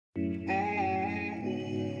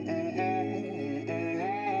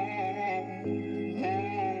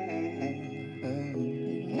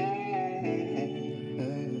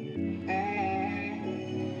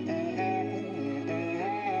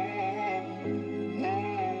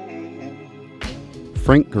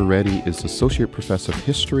Frank Guridy is Associate Professor of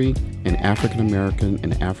History and African American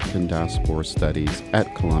and African Diaspora Studies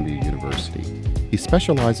at Columbia University. He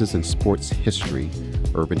specializes in sports history,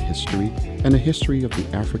 urban history, and the history of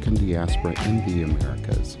the African diaspora in the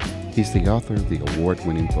Americas. He's the author of the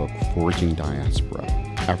award-winning book, Forging Diaspora,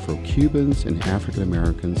 Afro-Cubans and African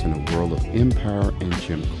Americans in a World of Empire and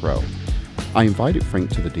Jim Crow. I invited Frank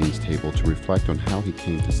to the Dean's Table to reflect on how he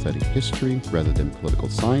came to study history rather than political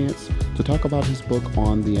science, to talk about his book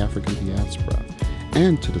on the African diaspora,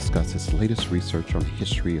 and to discuss his latest research on the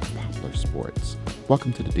history of popular sports.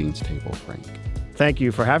 Welcome to the Dean's Table, Frank. Thank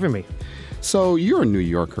you for having me. So you're a New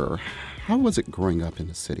Yorker. How was it growing up in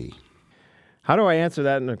the city? How do I answer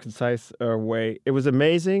that in a concise way? It was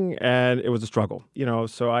amazing, and it was a struggle.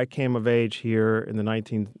 So I came of age here in the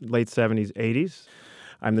late 70s, 80s.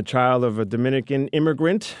 I'm the child of a Dominican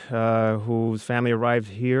immigrant whose family arrived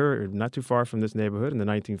here not too far from this neighborhood in the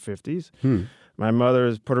 1950s. My mother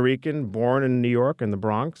is Puerto Rican, born in New York in the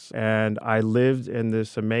Bronx, and I lived in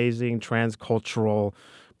this amazing transcultural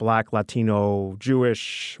Black, Latino,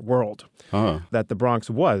 Jewish world that the Bronx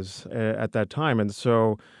was at that time. And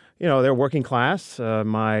so, they're working class.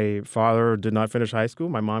 My father did not finish high school.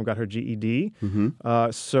 My mom got her GED.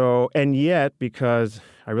 And yet, because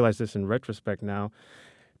I realize this in retrospect now,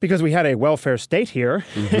 because we had a welfare state here,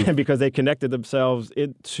 and because they connected themselves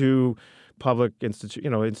into public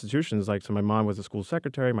institutions. Like, so my mom was a school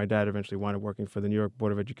secretary. My dad eventually wound up working for the New York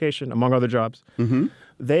Board of Education, among other jobs.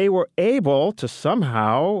 They were able to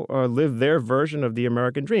somehow live their version of the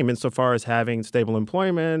American dream insofar as having stable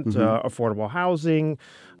employment, affordable housing,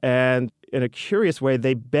 and in a curious way,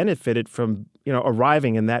 they benefited from,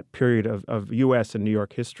 arriving in that period of U.S. and New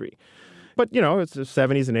York history. But, it's the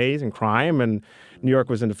 70s and 80s and crime, and New York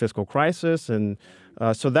was in a fiscal crisis, and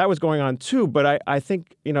so that was going on too. But I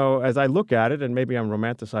think, as I look at it, and maybe I'm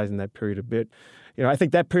romanticizing that period a bit, I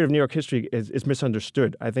think that period of New York history is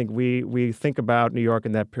misunderstood. I think we think about New York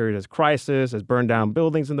in that period as crisis, as burned down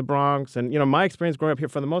buildings in the Bronx. And, my experience growing up here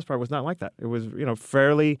for the most part was not like that. It was,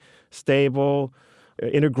 fairly stable,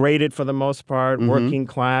 integrated for the most part, working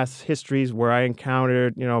class histories where I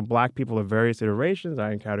encountered, Black people of various iterations.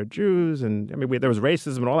 I encountered Jews, and there was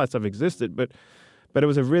racism and all that stuff existed, but it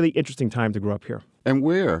was a really interesting time to grow up here. And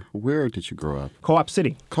where did you grow up? Co-op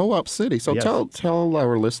City. Co-op City. So yes. Tell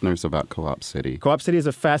our listeners about Co-op City. Co-op City is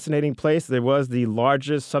a fascinating place. There was the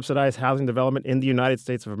largest subsidized housing development in the United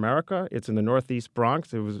States of America. It's in the Northeast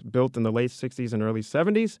Bronx. It was built in the late 60s and early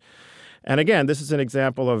 70s. And again, this is an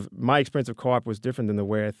example of my experience of co-op was different than the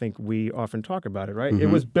way I think we often talk about it, right?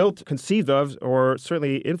 It was built, conceived of, or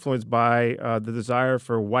certainly influenced by the desire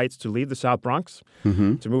for whites to leave the South Bronx,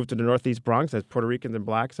 to move to the Northeast Bronx, as Puerto Ricans and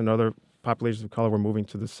Blacks and other populations of color were moving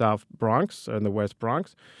to the South Bronx and the West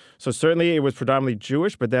Bronx. So certainly it was predominantly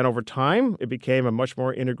Jewish, but then over time it became a much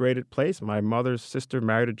more integrated place. My mother's sister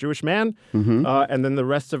married a Jewish man, and then the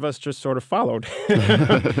rest of us just sort of followed.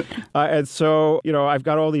 And so, I've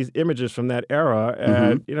got all these images from that era.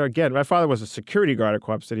 And, again, my father was a security guard at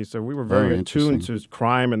Co-op City, so we were very attuned to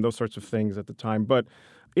crime and those sorts of things at the time. But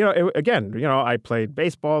I played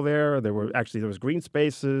baseball there. There was green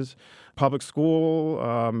spaces, public school,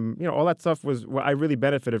 all that stuff I really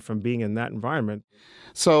benefited from being in that environment.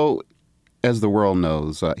 So, as the world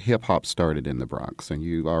knows, hip-hop started in the Bronx, and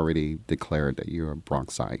you already declared that you're a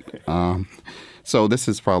Bronxite. So this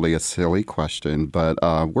is probably a silly question, but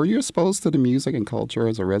were you exposed to the music and culture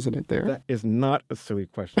as a resident there? That is not a silly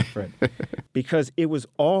question, Fred, because it was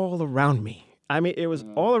all around me. It was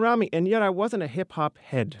all around me, and yet I wasn't a hip-hop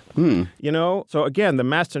head, So, again, the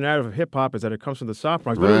master narrative of hip-hop is that it comes from the South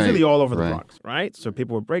Bronx, but it was really all over the Bronx, right? So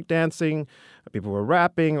people were breakdancing, people were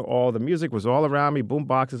rapping, all the music was all around me, boom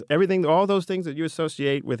boxes, everything, all those things that you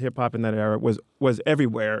associate with hip-hop in that era was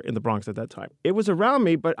everywhere in the Bronx at that time. It was around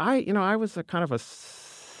me, but I was a kind of a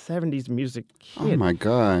 70s music kid. Oh, my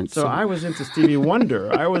God. So I was into Stevie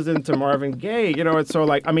Wonder. I was into Marvin Gaye, and so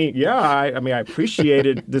I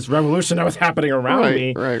appreciated this revolution that was happening around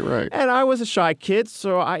me. Right. And I was a shy kid,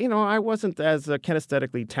 so I wasn't as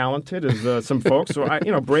kinesthetically talented as some folks. So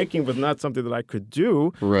breaking was not something that I could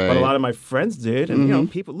do, but a lot of my friends did.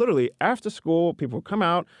 And, people literally after school, people would come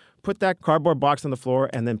out, put that cardboard box on the floor,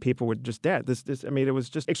 and then people would just dance. It was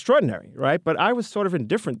just extraordinary, right? But I was sort of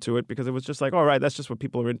indifferent to it because it was just like, all right, that's just what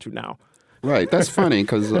people are into now. Right. That's funny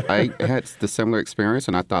because I had the similar experience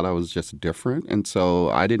and I thought I was just different. And so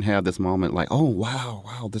I didn't have this moment like, oh,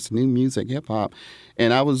 wow, this new music, hip hop.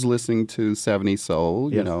 And I was listening to 70s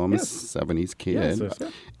soul, Yes. I'm Yes. a 70s kid, Yes.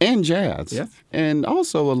 and jazz. Yes. And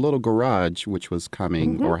also a little garage, which was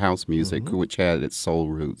coming, or house music, which had its soul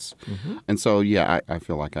roots. And so, yeah, I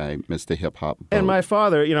feel like I missed the hip hop boat. And my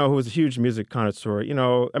father, who was a huge music connoisseur,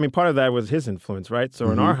 part of that was his influence, right? So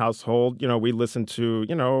in our household, we listened to,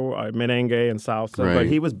 merengue and salsa, but Right.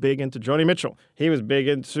 he was big into Joni Mitchell. He was big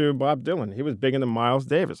into Bob Dylan. He was big into Miles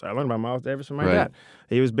Davis. I learned about Miles Davis from my Right. dad.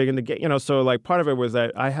 He was big into, so like part of it was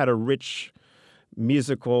that I had a rich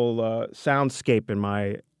musical soundscape in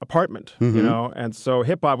my apartment, and so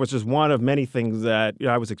hip hop was just one of many things that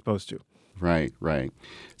I was exposed to. Right.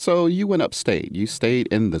 So you went upstate. You stayed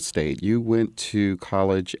in the state. You went to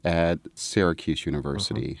college at Syracuse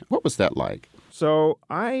University. What was that like? So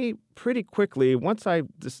I pretty quickly, once I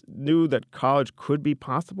just knew that college could be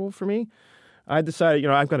possible for me, I decided,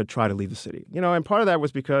 I'm going to try to leave the city. And part of that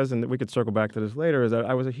was because, and we could circle back to this later, is that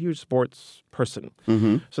I was a huge sports person.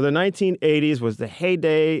 So the 1980s was the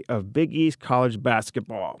heyday of Big East college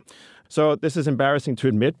basketball. So this is embarrassing to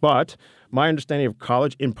admit, but my understanding of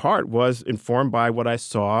college in part was informed by what I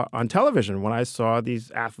saw on television when I saw these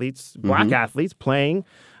athletes, black athletes, playing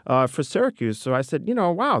for Syracuse. So I said,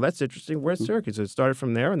 wow, that's interesting. Where's Syracuse? It started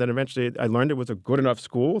from there. And then eventually I learned it was a good enough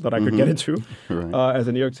school that I could get into as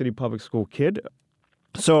a New York City public school kid.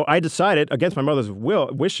 So I decided, against my mother's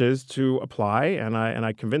wishes, to apply, and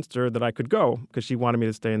I convinced her that I could go because she wanted me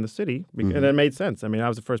to stay in the city, and it made sense. I mean, I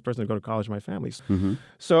was the first person to go to college in my family.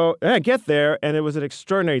 So I get there, and it was an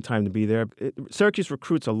extraordinary time to be there. Syracuse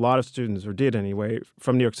recruits a lot of students, or did anyway,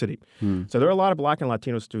 from New York City. So there are a lot of Black and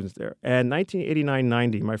Latino students there. And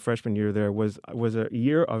 1989-90, my freshman year there, was a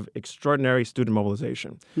year of extraordinary student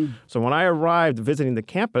mobilization. So when I arrived visiting the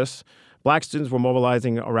campus, Black students were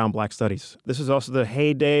mobilizing around Black studies. This is also the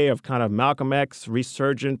heyday of kind of Malcolm X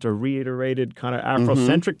resurgent or reiterated kind of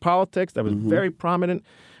Afrocentric politics that was very prominent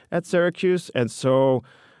at Syracuse. And so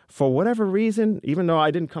for whatever reason, even though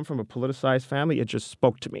I didn't come from a politicized family, it just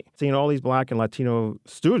spoke to me. Seeing all these Black and Latino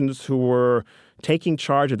students who were taking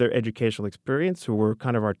charge of their educational experience, who were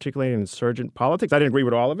kind of articulating insurgent politics. I didn't agree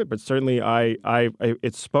with all of it, but certainly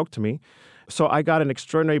it spoke to me. So I got an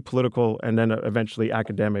extraordinary political and then eventually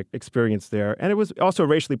academic experience there. And it was also a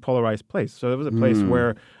racially polarized place. So it was a place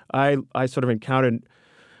where I sort of encountered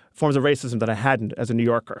forms of racism that I hadn't as a New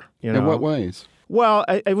Yorker. In what ways? Well,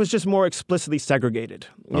 it was just more explicitly segregated.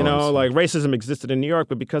 Like racism existed in New York,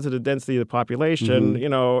 but because of the density of the population,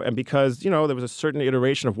 and because, there was a certain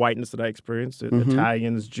iteration of whiteness that I experienced,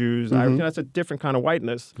 Italians, Jews, that's a different kind of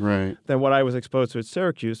whiteness than what I was exposed to at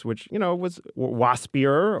Syracuse, which, was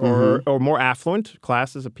waspier or more affluent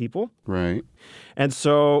classes of people. Right. And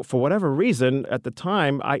so, for whatever reason, at the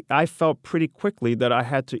time, I felt pretty quickly that I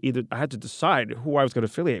had to decide who I was going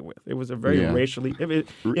to affiliate with. It was a very racially,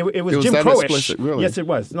 it was Jim Crow-ish. Really? Yes, it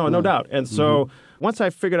was. No doubt. And so once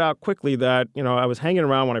I figured out quickly that, I was hanging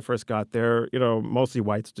around when I first got there, mostly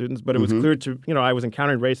white students, but it was clear to, I was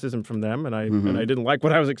encountering racism from them and I didn't like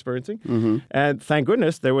what I was experiencing. And thank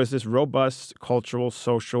goodness there was this robust cultural,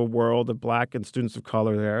 social world of Black and students of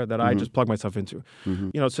color there that I just plugged myself into.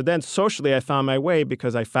 So then socially I found my way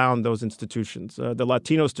because I found those institutions. The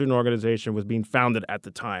Latino Student Organization was being founded at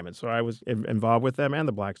the time. And so I was involved with them and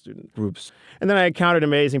the Black student groups. And then I encountered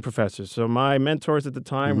amazing professors. So my mentors at the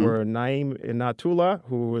time were Naim Inatullah,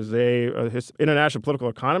 who was a international political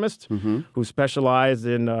economist who specialized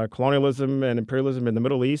in colonialism and imperialism in the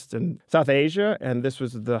Middle East and South Asia. And this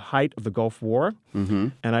was the height of the Gulf War.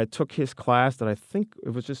 And I took his class that I think it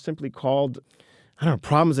was just simply called,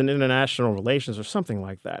 Problems in International Relations or something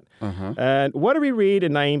like that. And what did we read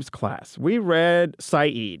in Naim's class? We read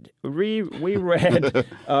Said. We read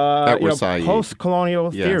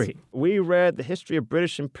post-colonial theory. We read the history of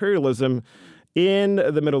British imperialism in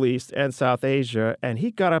the Middle East and South Asia. And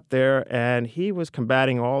he got up there and he was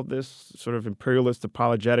combating all this sort of imperialist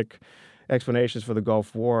apologetic explanations for the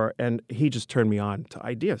Gulf War, and he just turned me on to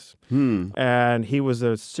ideas. And he was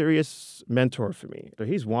a serious mentor for me. So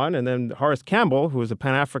he's one. And then Horace Campbell, who is a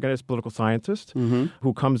Pan-Africanist political scientist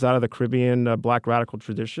who comes out of the Caribbean Black radical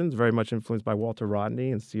traditions, very much influenced by Walter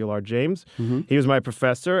Rodney and C.L.R. James. He was my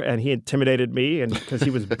professor, and he intimidated me and because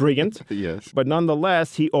he was brilliant. But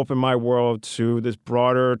nonetheless, he opened my world to this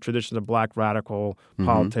broader tradition of Black radical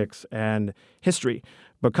politics and history,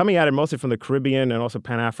 but coming at it mostly from the Caribbean and also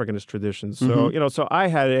Pan-Africanist traditions. So, so I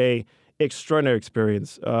had a extraordinary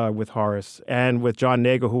experience with Horace and with John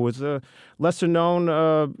Nagel, who was a lesser-known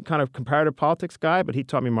kind of comparative politics guy, but he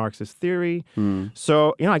taught me Marxist theory.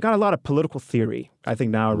 So, I got a lot of political theory, I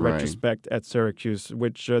think now in retrospect at Syracuse,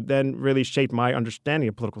 which then really shaped my understanding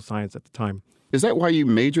of political science at the time. Is that why you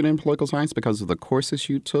majored in political science, because of the courses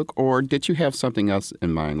you took, or did you have something else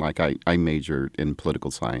in mind? Like I majored in political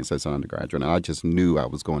science as an undergraduate, and I just knew I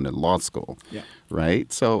was going to law school, right?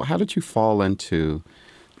 So how did you fall into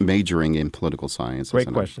majoring in political science?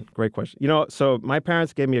 Great question. So my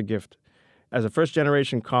parents gave me a gift. As a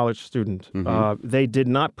first-generation college student, they did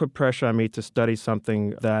not put pressure on me to study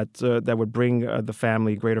something that would bring the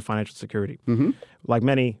family greater financial security, like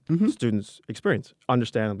many students experience,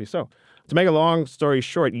 understandably so. To make a long story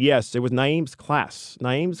short, yes, it was Naeem's class.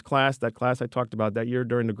 Naeem's class, that class I talked about that year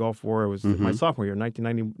during the Gulf War, it was my sophomore year,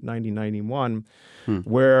 1990-91,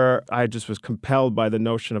 where I just was compelled by the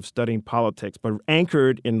notion of studying politics, but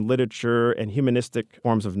anchored in literature and humanistic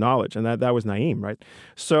forms of knowledge. And that was Naeem, right?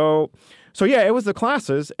 So yeah, it was the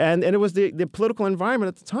classes, and it was the political environment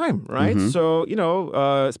at the time, right? So,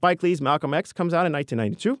 Spike Lee's Malcolm X comes out in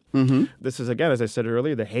 1992. This is, again, as I said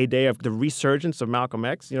earlier, the heyday of the resurgence of Malcolm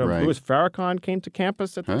X. Louis Farrakhan came to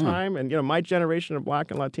campus at the time, and, my generation of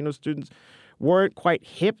Black and Latino students weren't quite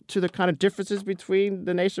hip to the kind of differences between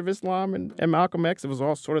the Nation of Islam and Malcolm X. It was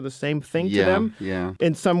all sort of the same thing to them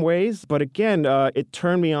in some ways. But again, it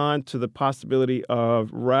turned me on to the possibility of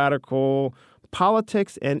radical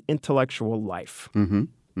politics and intellectual life.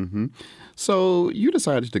 So you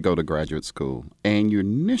decided to go to graduate school, and you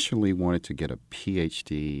initially wanted to get a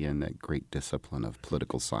PhD in that great discipline of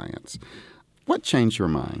political science. What changed your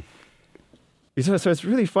mind? So it's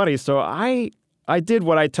really funny. So I did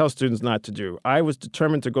what I tell students not to do. I was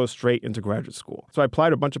determined to go straight into graduate school. So I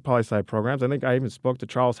applied to a bunch of poli-sci programs. I think I even spoke to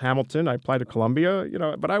Charles Hamilton. I applied to Columbia,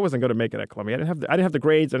 but I wasn't going to make it at Columbia. I didn't have the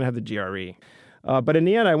grades. I didn't have the GRE. But in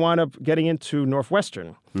the end, I wound up getting into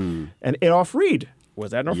Northwestern. And Adolph Reed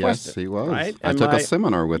was at Northwestern. Yes, he was. Right? I took a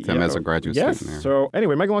seminar with him as a graduate student there. So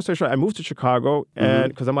anyway, making a long story short, I moved to Chicago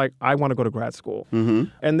because I'm like, I want to go to grad school.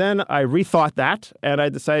 And then I rethought that, and I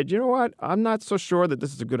decided, you know what? I'm not so sure that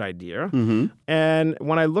this is a good idea. And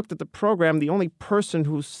when I looked at the program, the only person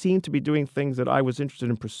who seemed to be doing things that I was interested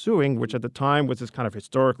in pursuing, which at the time was this kind of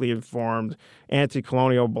historically informed,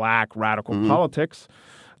 anti-colonial, Black, radical politics,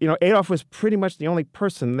 Adolf was pretty much the only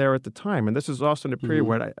person there at the time. And this is also in a period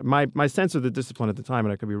where my sense of the discipline at the time,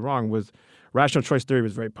 and I could be wrong, was rational choice theory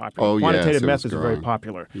was very popular. Quantitative methods were very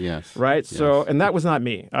popular. Yes. Right? Yes. So, and that was not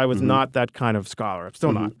me. I was not that kind of scholar. I'm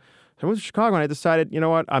still not. So I moved to Chicago, and I decided, you know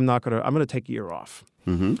what? I'm going to take a year off.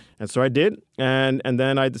 And so I did, and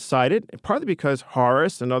then I decided, partly because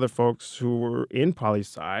Horace and other folks who were in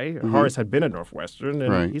poli-sci, Horace had been at Northwestern,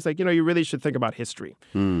 and he's like, you really should think about history.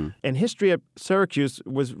 And history at Syracuse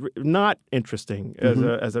was not interesting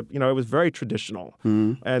as a it was very traditional.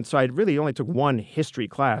 And so I really only took one history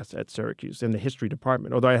class at Syracuse in the history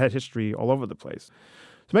department, although I had history all over the place.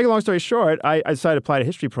 To make a long story short, I decided to apply to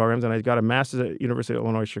history programs, and I got a master's at University of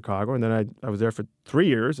Illinois, Chicago, and then I was there for 3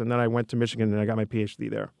 years, and then I went to Michigan, and I got my PhD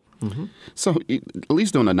there. So at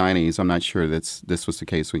least during the 90s, I'm not sure this was the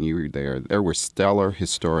case when you were there. There were stellar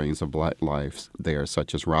historians of Black life there,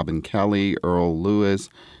 such as Robin Kelly, Earl Lewis,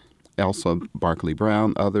 Elsa Barkley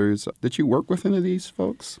Brown, others. Did you work with any of these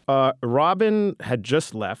folks? Robin had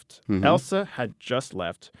just left. Elsa had just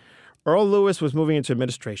left. Earl Lewis was moving into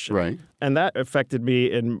administration. Right. And that affected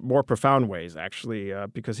me in more profound ways, actually,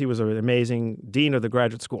 because he was an amazing dean of the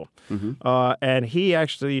graduate school. And he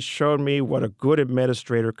actually showed me what a good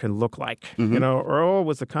administrator can look like. Earl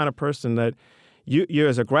was the kind of person that you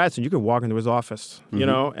as a grad student, you could walk into his office,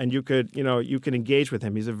 and you could engage with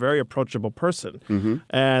him. He's a very approachable person.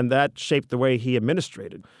 And that shaped the way he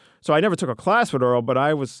administrated. So I never took a class with Earl, but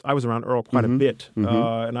I was around Earl quite a bit,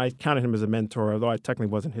 and I counted him as a mentor, although I technically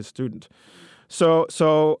wasn't his student. So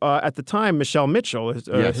at the time, Michelle Mitchell,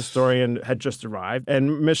 a historian, had just arrived,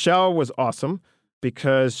 and Michelle was awesome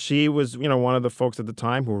because she was, one of the folks at the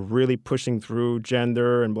time who were really pushing through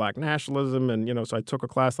gender and Black nationalism, and so I took a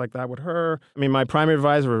class like that with her. I mean, my primary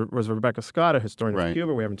advisor was Rebecca Scott, a historian of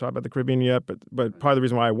Cuba. We haven't talked about the Caribbean yet, but part of the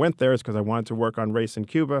reason why I went there is because I wanted to work on race in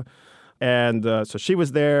Cuba. And so she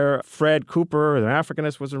was there. Fred Cooper, an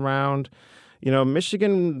Africanist, was around.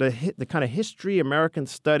 Michigan, the kind of history, American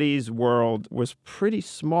studies world was pretty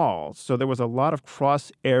small. So there was a lot of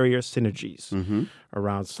cross-area synergies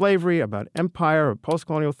around slavery, about empire,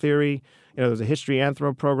 post-colonial theory. There was a history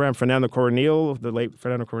anthro program. Fernando Coronil, the late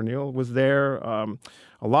Fernando Coronil, was there.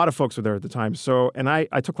 A lot of folks were there at the time. And I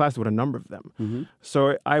took classes with a number of them.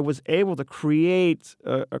 So I was able to create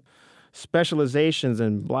specializations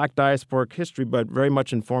in Black diasporic history, but very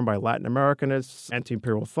much informed by Latin Americanist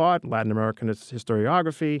anti-imperial thought, Latin Americanist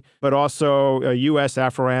historiography, but also U.S.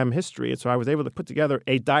 Afro-Am history. And so I was able to put together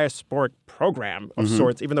a diasporic program of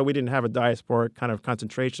sorts, even though we didn't have a diasporic kind of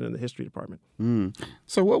concentration in the history department.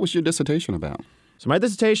 So what was your dissertation about? So my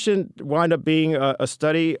dissertation wound up being a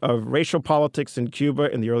study of racial politics in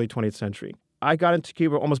Cuba in the early 20th century. I got into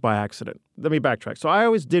Cuba almost by accident. Let me backtrack. So I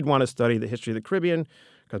always did want to study the history of the Caribbean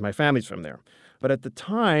because my family's from there. But at the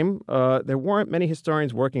time, there weren't many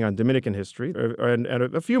historians working on Dominican history, and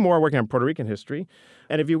a few more working on Puerto Rican history.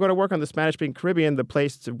 And if you were going to work on the Spanish-speaking Caribbean, the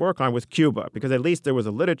place to work on was Cuba, because at least there was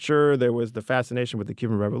a literature, there was the fascination with the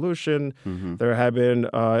Cuban Revolution. There had been,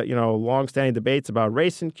 long-standing debates about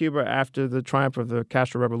race in Cuba after the triumph of the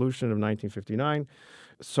Castro Revolution of 1959.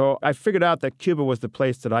 So I figured out that Cuba was the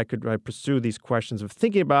place that I could pursue these questions of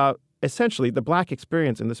thinking about essentially the Black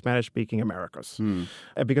experience in the Spanish-speaking Americas.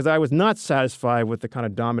 Because I was not satisfied with the kind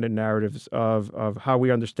of dominant narratives of how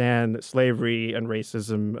we understand slavery and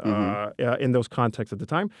racism in those contexts at the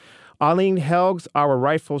time. Arlene Helg's Our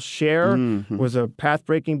Rightful Share was a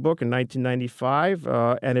path-breaking book in 1995,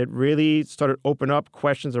 and it really started to open up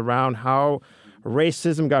questions around how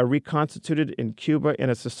racism got reconstituted in Cuba in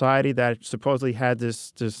a society that supposedly had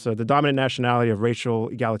the dominant nationality of racial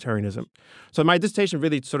egalitarianism. So my dissertation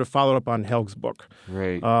really sort of followed up on Helg's book.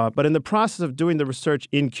 Right. But in the process of doing the research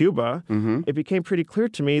in Cuba, it became pretty clear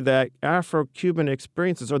to me that Afro-Cuban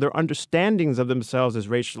experiences or their understandings of themselves as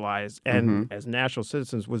racialized and as national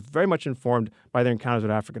citizens was very much informed by their encounters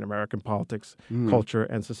with African-American politics, culture,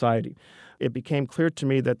 and society. It became clear to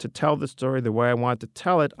me that to tell the story the way I wanted to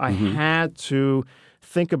tell it, I had to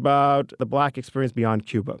think about the Black experience beyond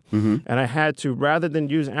Cuba. And I had to, rather than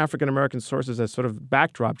use African-American sources as sort of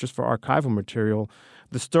backdrop just for archival material,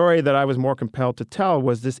 the story that I was more compelled to tell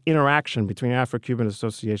was this interaction between Afro-Cuban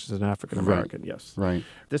associations and African-American. Yes. Right.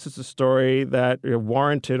 This is a story that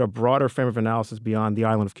warranted a broader frame of analysis beyond the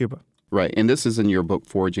island of Cuba. Right. And this is in your book,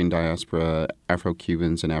 Forging Diaspora,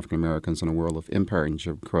 Afro-Cubans and African-Americans in a World of Empire and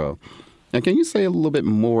Jim Crow. Now, can you say a little bit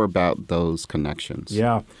more about those connections?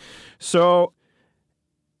 Yeah. So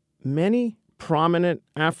many prominent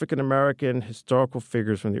African-American historical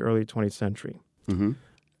figures from the early 20th century,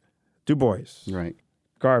 Du Bois, right,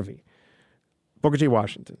 Garvey, Booker T.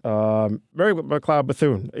 Washington, Mary McLeod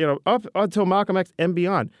Bethune, up until Malcolm X and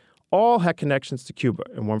beyond, all had connections to Cuba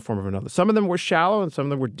in one form or another. Some of them were shallow and some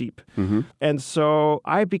of them were deep. And so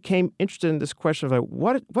I became interested in this question of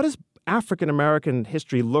what does African-American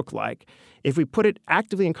history look like if we put it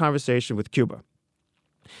actively in conversation with Cuba?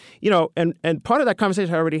 And part of that conversation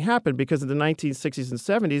had already happened because in the 1960s and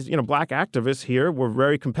 70s, Black activists here were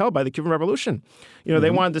very compelled by the Cuban Revolution. They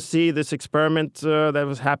wanted to see this experiment that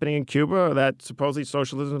was happening in Cuba, that supposedly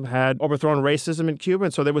socialism had overthrown racism in Cuba.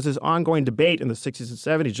 And so there was this ongoing debate in the 60s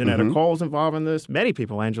and 70s. Janetta Cole's involved in this, many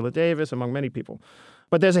people, Angela Davis, among many people.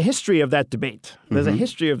 But there's a history of that debate. There's a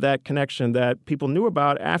history of that connection that people knew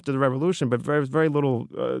about after the revolution, but very, very little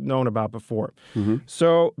known about before.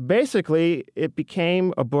 So basically, it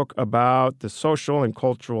became a book about the social and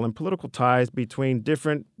cultural and political ties between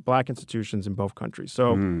different Black institutions in both countries.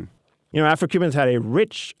 So Afro-Cubans had a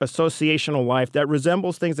rich associational life that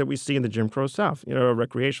resembles things that we see in the Jim Crow South.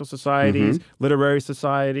 Recreational societies, literary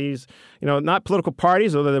societies. Not political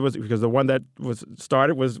parties, although there was, because the one that was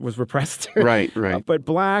started was repressed. Right. But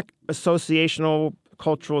Black associational,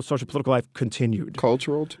 cultural, social, political life continued.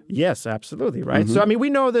 Cultural? Yes, absolutely, right? So, we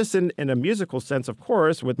know this in a musical sense, of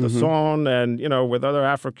course, with the son and, with other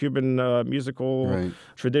Afro-Cuban musical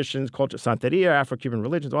traditions, culture, Santeria, Afro-Cuban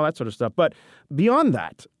religions, all that sort of stuff. But beyond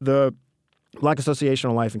that, the Black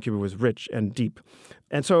associational life in Cuba was rich and deep.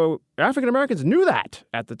 And so African-Americans knew that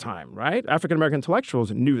at the time, right? African-American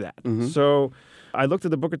intellectuals knew that. So I looked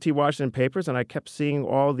at the Booker T. Washington papers and I kept seeing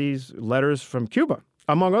all these letters from Cuba,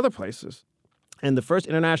 among other places. And the first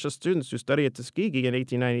international students who studied at Tuskegee in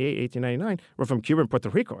 1898, 1899 were from Cuba and Puerto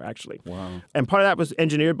Rico, actually. Wow. And part of that was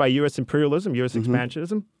engineered by U.S. imperialism, U.S.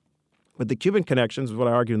 expansionism. But the Cuban connections, what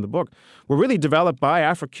I argue in the book, were really developed by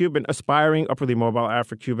Afro-Cuban, aspiring, upwardly mobile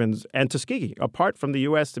Afro-Cubans and Tuskegee, apart from the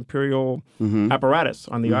U.S. imperial apparatus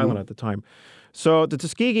on the island at the time. So the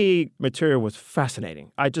Tuskegee material was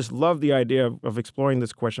fascinating. I just loved the idea of exploring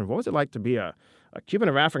this question of what was it like to be a Cuban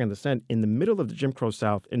of African descent in the middle of the Jim Crow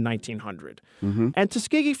South in 1900. And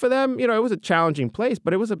Tuskegee, for them, it was a challenging place,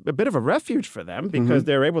 but it was a bit of a refuge for them because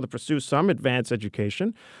they were able to pursue some advanced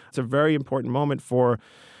education. It's a very important moment for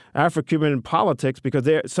Afro-Cuban politics because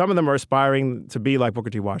some of them are aspiring to be like Booker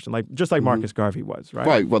T. Washington, just like Marcus Garvey was, right?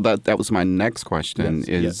 Right. Well, that was my next question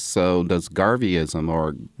So does Garveyism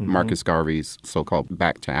or Marcus Garvey's so-called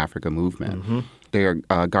Back to Africa movement, there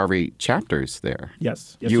are Garvey chapters there.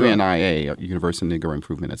 Yes. UNIA, Universal Negro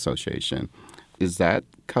Improvement Association. Is that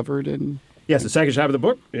covered in? Yes, the second chapter of the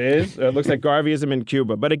book looks at Garveyism in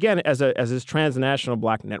Cuba. But again, as this transnational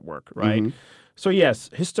black network, right? Mm-hmm. So yes,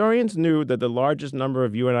 historians knew that the largest number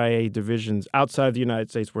of UNIA divisions outside of the United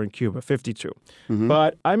States were in Cuba, 52. Mm-hmm.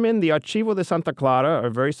 But I'm in the Archivo de Santa Clara, a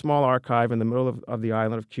very small archive in the middle of the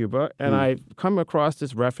island of Cuba, and I've come across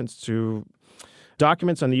this reference to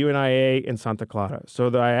documents on the UNIA in Santa Clara. So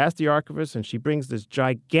I asked the archivist, and she brings this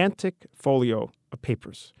gigantic folio of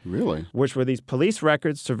papers. Really? Which were these police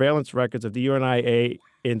records, surveillance records of the UNIA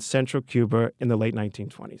in central Cuba in the late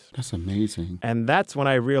 1920s. That's amazing. And that's when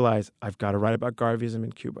I realized I've got to write about Garveyism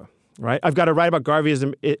in Cuba, right? I've got to write about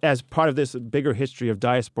Garveyism as part of this bigger history of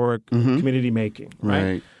diasporic community making,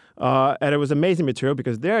 right? And it was amazing material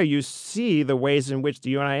because there you see the ways in which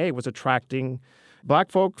the UNIA was attracting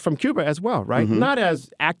black folk from Cuba as well, right? Mm-hmm. Not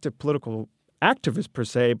as active political activists per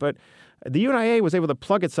se, but the UNIA was able to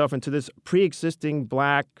plug itself into this pre-existing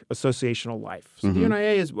black associational life. So the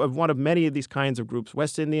UNIA is one of many of these kinds of groups,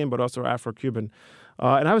 West Indian, but also Afro-Cuban.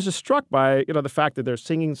 And I was just struck by, the fact that they're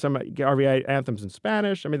singing some Garvey anthems in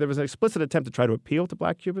Spanish. I mean, there was an explicit attempt to try to appeal to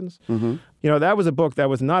black Cubans. Mm-hmm. That was a book that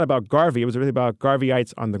was not about Garvey. It was really about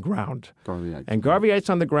Garveyites on the ground. And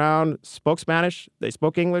Garveyites on the ground spoke Spanish, they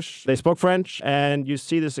spoke English, they spoke French, and you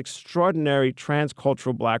see this extraordinary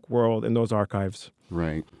transcultural black world in those archives.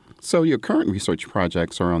 Right. So your current research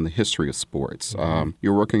projects are on the history of sports.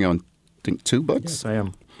 You're working on, I think, 2 books? Yes, I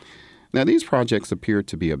am. Now, these projects appear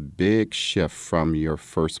to be a big shift from your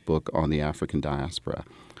first book on the African diaspora.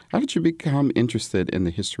 How did you become interested in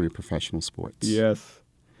the history of professional sports? Yes.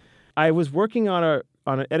 I was working on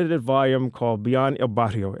an edited volume called Beyond El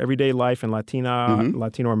Barrio, Everyday Life in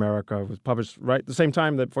Latino America. It was published right at the same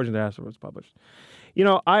time that Fortune Diaspora was published.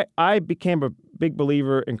 I became a big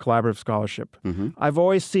believer in collaborative scholarship. Mm-hmm. I've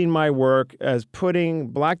always seen my work as putting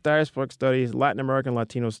Black diasporic studies, Latin American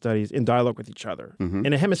Latino studies in dialogue with each other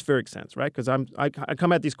in a hemispheric sense, right? Because I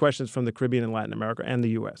come at these questions from the Caribbean and Latin America and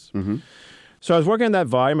the U.S. Mm-hmm. So I was working on that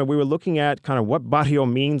volume, and we were looking at kind of what barrio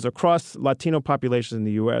means across Latino populations in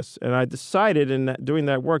the U.S. And I decided in doing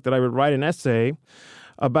that work that I would write an essay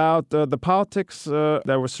about the politics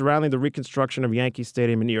that were surrounding the reconstruction of Yankee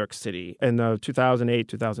Stadium in New York City in 2008,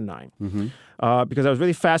 2009. Mm-hmm. Because I was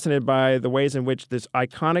really fascinated by the ways in which this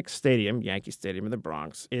iconic stadium, Yankee Stadium in the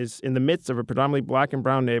Bronx, is in the midst of a predominantly black and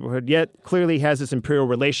brown neighborhood, yet clearly has this imperial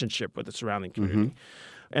relationship with the surrounding community. Mm-hmm.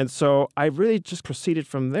 And so I really just proceeded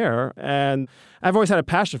from there. And I've always had a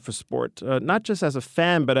passion for sport, not just as a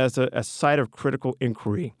fan, but as a site of critical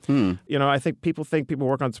inquiry. I think people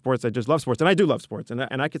work on sports, they just love sports. And I do love sports.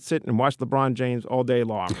 And I could sit and watch LeBron James all day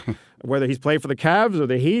long, whether he's played for the Cavs or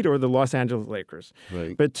the Heat or the Los Angeles Lakers.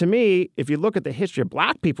 Right. But to me, if you look at the history of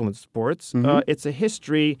black people in sports, it's a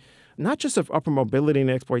history not just of upper mobility and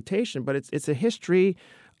exploitation, but it's a history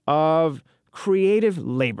of creative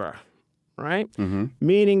labor. Right? Mm-hmm.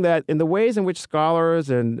 Meaning that in the ways in which scholars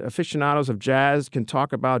and aficionados of jazz can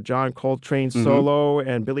talk about John Coltrane's solo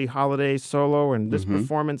and Billie Holiday's solo and this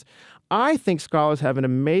performance, I think scholars have an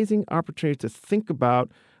amazing opportunity to think about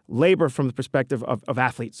labor from the perspective of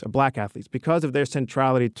athletes, of black athletes, because of their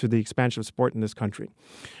centrality to the expansion of sport in this country.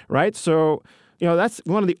 Right? So, that's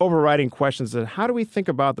one of the overriding questions, that how do we think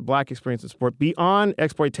about the black experience in sport beyond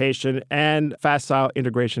exploitation and facile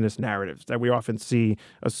integrationist narratives that we often see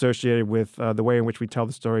associated with the way in which we tell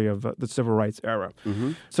the story of the civil rights era.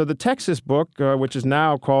 Mm-hmm. So the Texas book, which is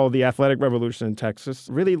now called The Athletic Revolution in Texas,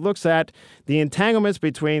 really looks at the entanglements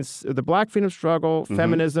between the black freedom struggle,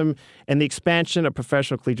 feminism, and the expansion of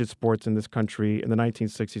professional collegiate sports in this country in the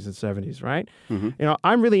 1960s and 70s, right? Mm-hmm.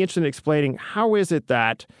 I'm really interested in explaining how is it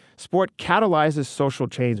that sport catalyzes social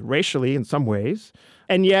change racially in some ways,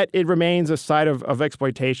 and yet it remains a site of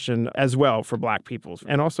exploitation as well for black people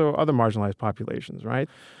and also other marginalized populations, right?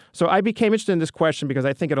 So I became interested in this question because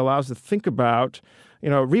I think it allows us to think about,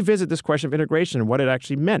 revisit this question of integration and what it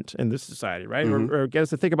actually meant in this society, right? Mm-hmm. Or get us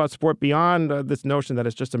to think about sport beyond this notion that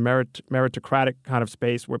it's just a meritocratic kind of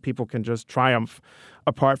space where people can just triumph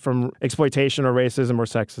apart from exploitation or racism or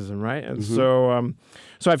sexism, right? And so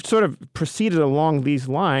I've sort of proceeded along these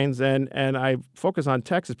lines, and I focus on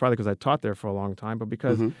Texas probably because I taught there for a long time, but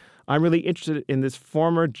because I'm really interested in this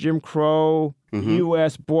former Jim Crow,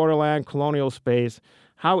 U.S. borderland colonial space,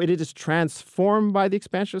 how it is transformed by the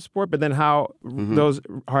expansion of sport, but then how those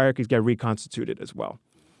hierarchies get reconstituted as well.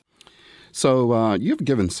 So you've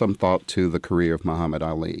given some thought to the career of Muhammad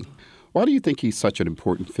Ali. Why do you think he's such an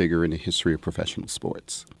important figure in the history of professional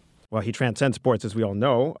sports? Well, he transcends sports, as we all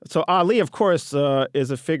know. So Ali, of course,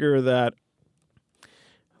 is a figure that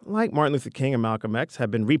like Martin Luther King and Malcolm X,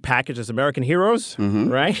 have been repackaged as American heroes,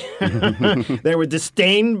 right? They were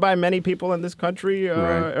disdained by many people in this country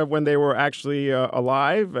when they were actually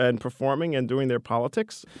alive and performing and doing their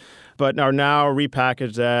politics, but are now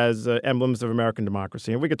repackaged as emblems of American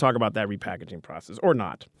democracy. And we could talk about that repackaging process or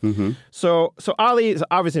not. So Ali is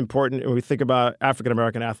obviously important when we think about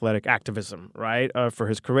African-American athletic activism, right? For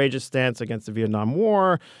his courageous stance against the Vietnam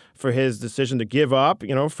War, for his decision to give up,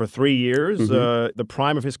 for 3 years, the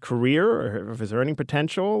prime of his career, of his earning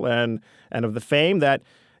potential, and of the fame that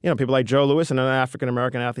people like Joe Louis and other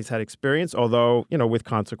African-American athletes had experienced, although, with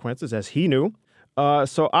consequences, as he knew.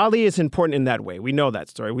 So Ali is important in that way. We know that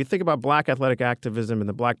story. We think about Black athletic activism and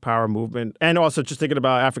the Black Power movement, and also just thinking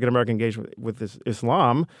about African-American engagement with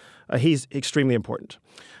Islam, he's extremely important.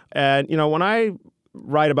 And, when I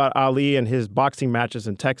write about Ali and his boxing matches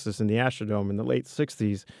in Texas in the Astrodome in the late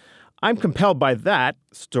 60s, I'm compelled by that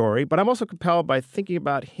story, but I'm also compelled by thinking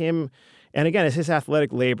about him, and again, it's his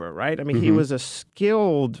athletic labor, right? I mean, he was a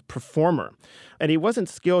skilled performer. And he wasn't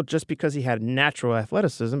skilled just because he had natural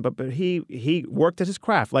athleticism, but he worked at his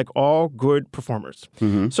craft like all good performers.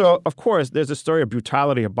 So, of course, there's a story of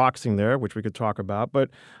brutality of boxing there, which we could talk about. But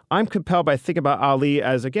I'm compelled by thinking about Ali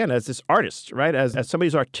as this artist, right? As somebody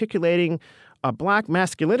who's articulating a Black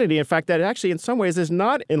masculinity, in fact, that actually in some ways is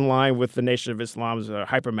not in line with the Nation of Islam's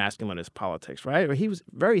hyper-masculinist politics, right? He was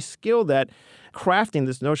very skilled at crafting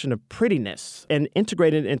this notion of prettiness and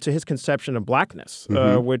integrating it into his conception of Blackness,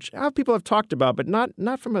 which people have talked about, but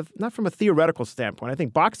not from a theoretical standpoint. I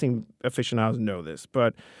think boxing aficionados know this,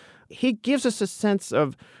 but he gives us a sense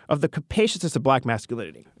of the capaciousness of Black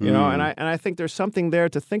masculinity, and I think there's something there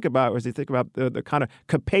to think about as you think about the kind of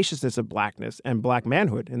capaciousness of Blackness and Black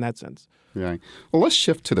manhood in that sense. Right. Well, let's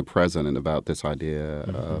shift to the present and about this idea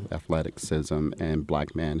of athleticism and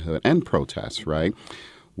Black manhood and protest, right?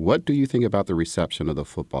 What do you think about the reception of the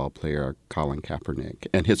football player Colin Kaepernick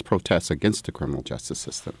and his protests against the criminal justice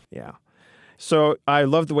system? Yeah. So I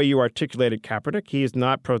love the way you articulated Kaepernick. He is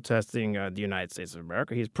not protesting the United States of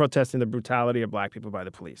America. He's protesting the brutality of Black people by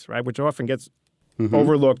the police, right, which often gets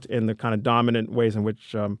overlooked in the kind of dominant ways in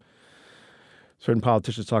which certain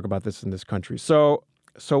politicians talk about this in this country. So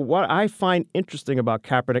what I find interesting about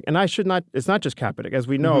Kaepernick, and it's not just Kaepernick. As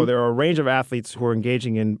we know, there are a range of athletes who are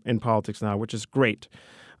engaging in politics now, which is great.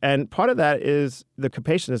 And part of that is the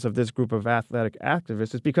capaciousness of this group of athletic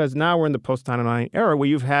activists is because now we're in the post-9/11 era where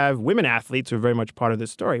you have women athletes who are very much part of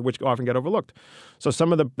this story, which often get overlooked. So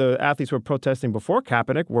some of the athletes who were protesting before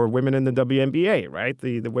Kaepernick were women in the WNBA, right?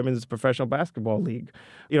 The Women's Professional Basketball League.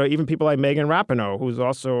 Even people like Megan Rapinoe, who's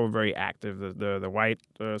also very active, the white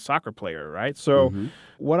soccer player, right? So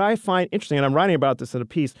what I find interesting, and I'm writing about this in a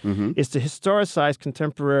piece, is to historicize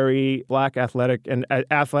contemporary Black athletic and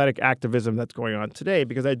athletic activism that's going on today,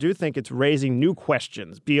 because I do think it's raising new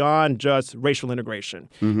questions beyond just racial integration.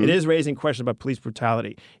 It is raising questions about police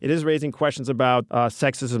brutality. It is raising questions about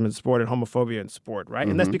sexism in sport and homophobia in sport, right?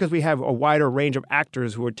 And that's because we have a wider range of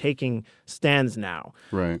actors who are taking stands now.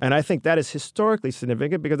 Right. And I think that is historically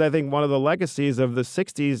significant because I think one of the legacies of the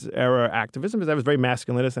 60s era activism is that it was very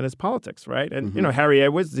masculinist in its politics, right? And, Harry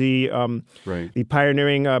Edwards, the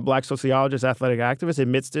pioneering Black sociologist, athletic activist,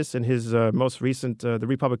 admits this in his most recent, the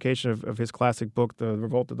republication of his classic book, The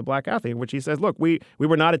Revolt of the Black Athlete, in which he says, look, we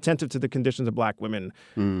were not attentive to the conditions of Black women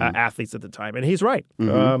athletes at the time. And he's right.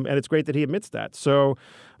 And it's great that he admits that. So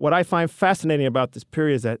what I find fascinating about this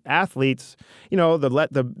period is that athletes,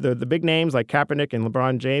 the big names like Kaepernick and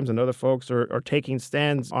LeBron James and other folks are taking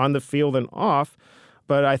stands on the field and off.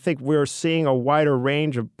 But I think we're seeing a wider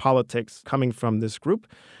range of politics coming from this group.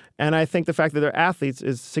 And I think the fact that they're athletes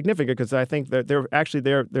is significant because I think that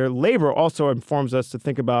their labor also informs us to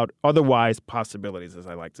think about otherwise possibilities, as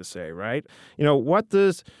I like to say, right? What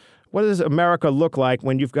does America look like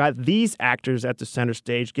when you've got these actors at the center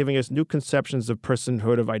stage giving us new conceptions of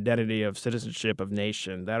personhood, of identity, of citizenship, of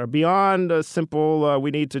nation that are beyond a simple,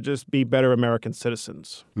 we need to just be better American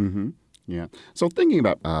citizens? Yeah. So thinking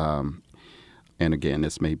about, and again,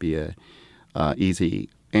 this may be a easy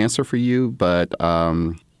answer for you, but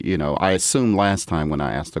I assumed last time when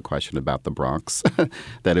I asked a question about the Bronx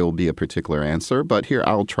that it will be a particular answer, but here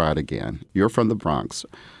I'll try it again. You're from the Bronx.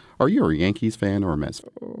 Are you a Yankees fan or a Mets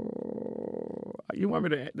fan? You want me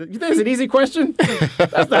to? You think it's an easy question?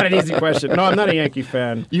 That's not an easy question. No, I'm not a Yankee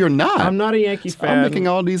fan. You're not? I'm not a Yankee fan. I'm making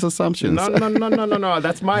all these assumptions. No.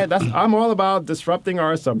 I'm all about disrupting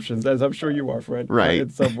our assumptions, as I'm sure you are, Fred. Right. In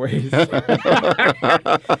some ways.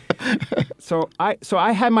 So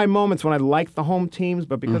I had my moments when I liked the home teams,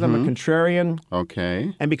 but because I'm a contrarian.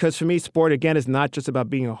 Okay. And because for me, sport, again, is not just about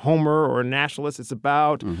being a homer or a nationalist. It's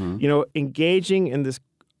about, engaging in this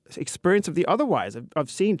experience of the otherwise, of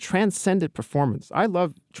seeing transcendent performance. I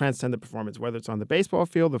love transcendent performance, whether it's on the baseball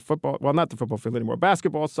field, the football, well, not the football field anymore,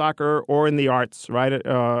 basketball, soccer, or in the arts, right,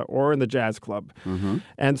 or in the jazz club. Mm-hmm.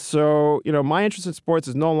 And so, my interest in sports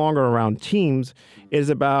is no longer around teams. It is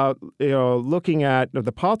about, looking at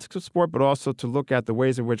the politics of sport, but also to look at the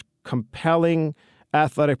ways in which compelling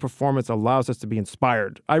athletic performance allows us to be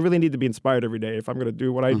inspired. I really need to be inspired every day if I'm going to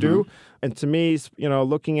do what I do. And to me,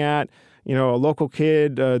 looking at, a local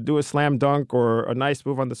kid do a slam dunk or a nice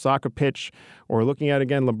move on the soccer pitch, or looking at,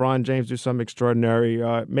 again, LeBron James do something extraordinary,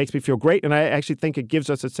 makes me feel great. And I actually think it gives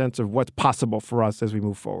us a sense of what's possible for us as we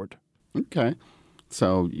move forward. Okay.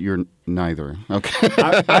 So you're neither. Okay.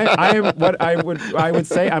 I am what I would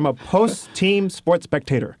say I'm a post-team sports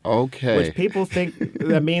spectator. Okay. Which people think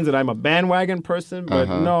that means that I'm a bandwagon person, but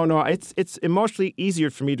no. It's emotionally easier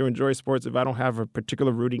for me to enjoy sports if I don't have a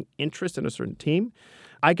particular rooting interest in a certain team.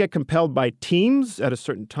 I get compelled by teams at a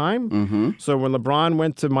certain time. Mm-hmm. So when LeBron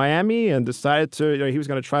went to Miami and decided to, he was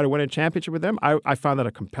going to try to win a championship with them, I found that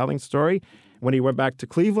a compelling story. When he went back to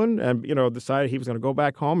Cleveland and, decided he was going to go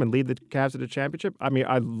back home and lead the Cavs to the championship. I mean,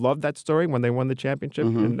 I love that story when they won the championship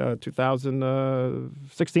in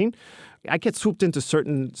 2016. I get swooped into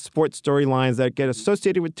certain sports storylines that get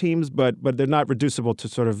associated with teams, but they're not reducible to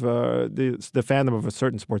sort of the fandom of a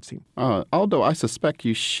certain sports team. Although I suspect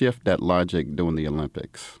you shift that logic during the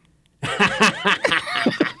Olympics.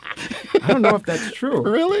 I don't know if that's true.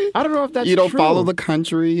 Really? I don't know if that's true. You don't follow the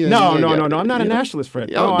country? No. I'm not a nationalist,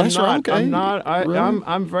 Fred. Oh, no, that's I'm not. right. Okay. I'm not. Really?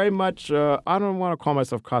 I'm very much. I don't want to call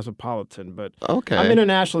myself cosmopolitan, but okay. I'm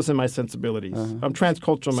internationalist in my sensibilities. I'm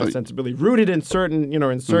transcultural in my sensibility, rooted in certain,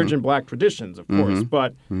 insurgent black traditions, of course.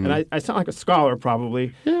 But and I sound like a scholar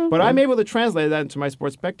probably, but I'm able to translate that into my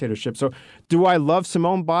sports spectatorship. So, do I love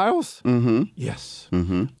Simone Biles? Mm-hmm. Yes.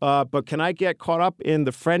 Mm-hmm. But can I get caught up in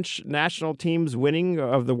the French national team's winning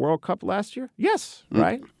of the World Cup last year? Yes,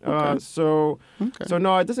 right? Okay. So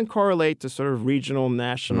no, it doesn't correlate to sort of regional,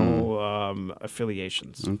 national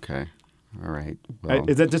affiliations. Okay. All right. Well,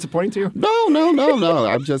 is that disappointing to you? No.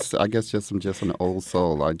 I guess I'm just an old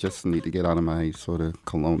soul. I just need to get out of my sort of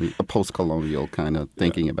post-colonial kind of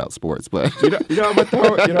thinking about sports. But I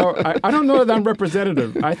don't know that I'm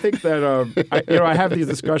representative. I think that I have these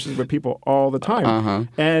discussions with people all the time,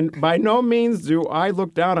 and by no means do I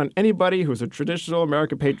look down on anybody who's a traditional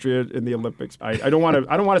American patriot in the Olympics. I don't want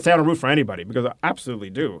to say I don't root for anybody because I absolutely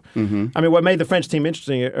do. Mm-hmm. I mean, what made the French team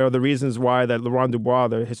interesting are the reasons why that Laurent Dubois,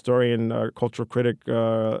 the historian, cultural critic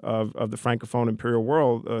of the Francophone imperial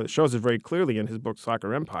world, shows it very clearly in his book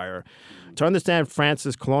Soccer Empire. To understand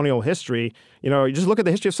France's colonial history, you just look at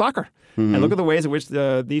the history of soccer and look at the ways in which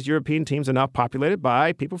these European teams are now populated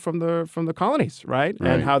by people from the colonies, right?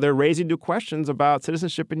 And how they're raising new questions about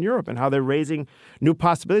citizenship in Europe and how they're raising new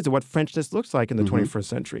possibilities of what Frenchness looks like in the 21st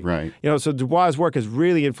century. Right. So Dubois' work has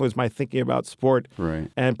really influenced my thinking about sport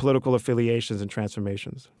and political affiliations and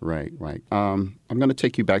transformations. Right. I'm going to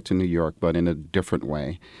take you back to New York, but in a different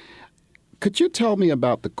way. Could you tell me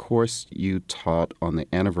about the course you taught on the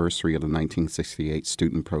anniversary of the 1968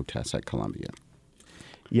 student protests at Columbia?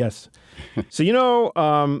 Yes. So,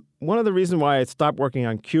 one of the reasons why I stopped working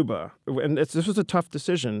on Cuba, and this was a tough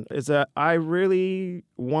decision, is that I really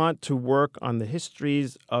want to work on the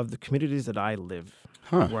histories of the communities that I live.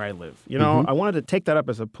 Where I live. I wanted to take that up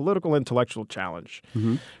as a political, intellectual challenge.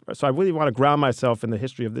 So I really want to ground myself in the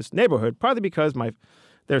history of this neighborhood, partly because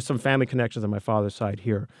there's some family connections on my father's side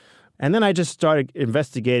here. And then I just started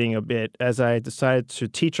investigating a bit as I decided to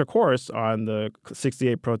teach a course on the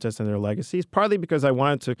 68 protests and their legacies, partly because I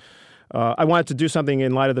wanted to do something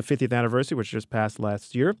in light of the 50th anniversary, which just passed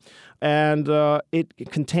last year. And it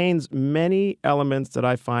contains many elements that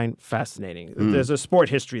I find fascinating. There's a sport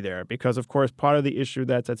history there because, of course, part of the issue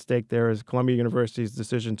that's at stake there is Columbia University's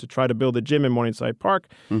decision to try to build a gym in Morningside Park.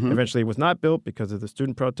 Eventually, it was not built because of the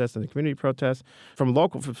student protests and the community protests. From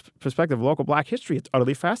local perspective, local black history, it's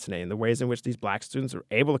utterly fascinating, the ways in which these black students are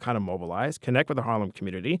able to kind of mobilize, connect with the Harlem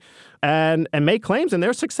community, and make claims, and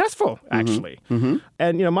they're successful, actually.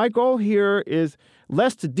 And, my goal here is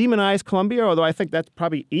less to demonize Columbia, although I think that's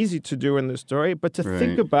probably easy to do in this story, but to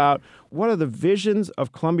think about what are the visions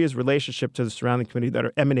of Columbia's relationship to the surrounding community that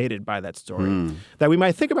are emanated by that story that we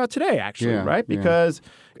might think about today, actually, right? Because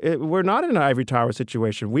we're not in an ivory tower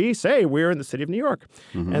situation. We say we're in the city of New York.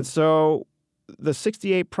 And so the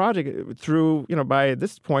 68 project, through, by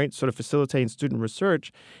this point, sort of facilitating student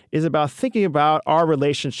research, is about thinking about our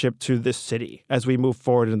relationship to this city as we move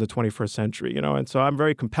forward in the 21st century, And so I'm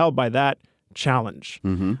very compelled by that challenge.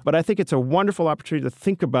 But I think it's a wonderful opportunity to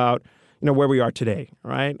think about, where we are today,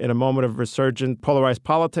 right? In a moment of resurgent polarized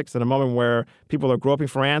politics, in a moment where people are groping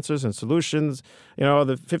for answers and solutions.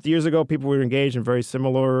 50 years ago, people were engaged in very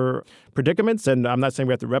similar predicaments, and I'm not saying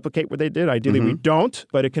we have to replicate what they did. Ideally, we don't,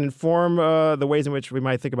 but it can inform the ways in which we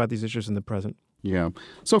might think about these issues in the present. Yeah.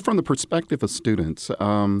 So from the perspective of students,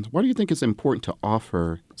 what do you think is important to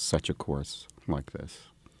offer such a course like this?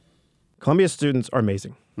 Columbia students are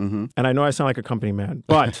amazing. And I know I sound like a company man,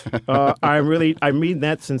 but I mean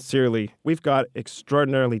that sincerely. We've got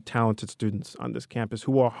extraordinarily talented students on this campus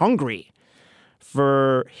who are hungry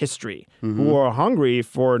for history, who are hungry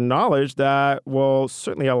for knowledge that will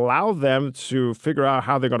certainly allow them to figure out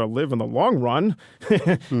how they're going to live in the long run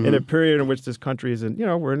in a period in which this country is in,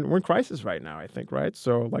 we're in crisis right now, I think, right?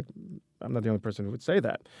 So, I'm not the only person who would say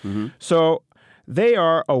that. So they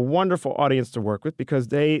are a wonderful audience to work with because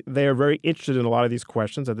they are very interested in a lot of these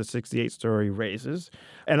questions that the 68 story raises.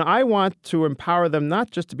 And I want to empower them not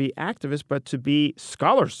just to be activists, but to be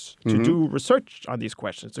scholars, to do research on these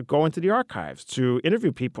questions, to go into the archives, to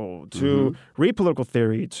interview people, to read political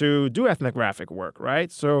theory, to do ethnographic work,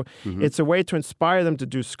 right? So it's a way to inspire them to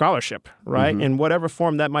do scholarship, right? In whatever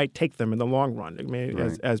form that might take them in the long run. I mean,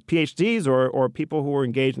 as PhDs or people who are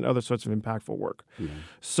engaged in other sorts of impactful work.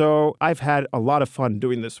 So I've had a lot of fun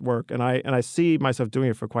doing this work, and I see myself doing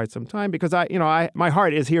it for quite some time because my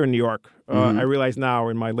heart is here in New York. I realize now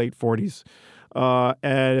in my late 40s.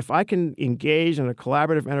 And if I can engage in a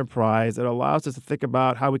collaborative enterprise that allows us to think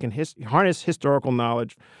about how we can harness historical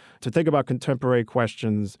knowledge, to think about contemporary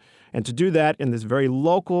questions, and to do that in this very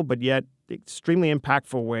local but yet extremely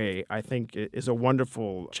impactful way, I think is a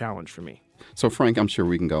wonderful challenge for me. So, Frank, I'm sure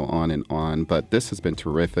we can go on and on, but this has been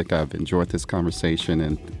terrific. I've enjoyed this conversation,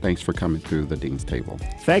 and thanks for coming through the Dean's Table.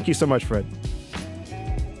 Thank you so much, Fred.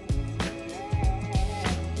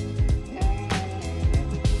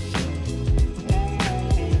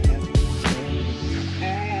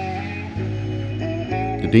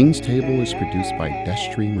 The Dean's Table is produced by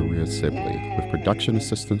Destry Maria Sibley, with production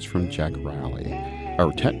assistance from Jack Rowley.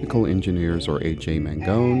 Our technical engineers are A.J.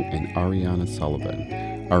 Mangone and Ariana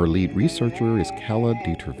Sullivan. Our lead researcher is Kella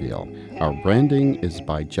Dieterville. Our branding is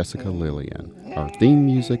by Jessica Lillian. Our theme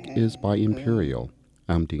music is by Imperial.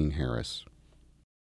 I'm Dean Harris.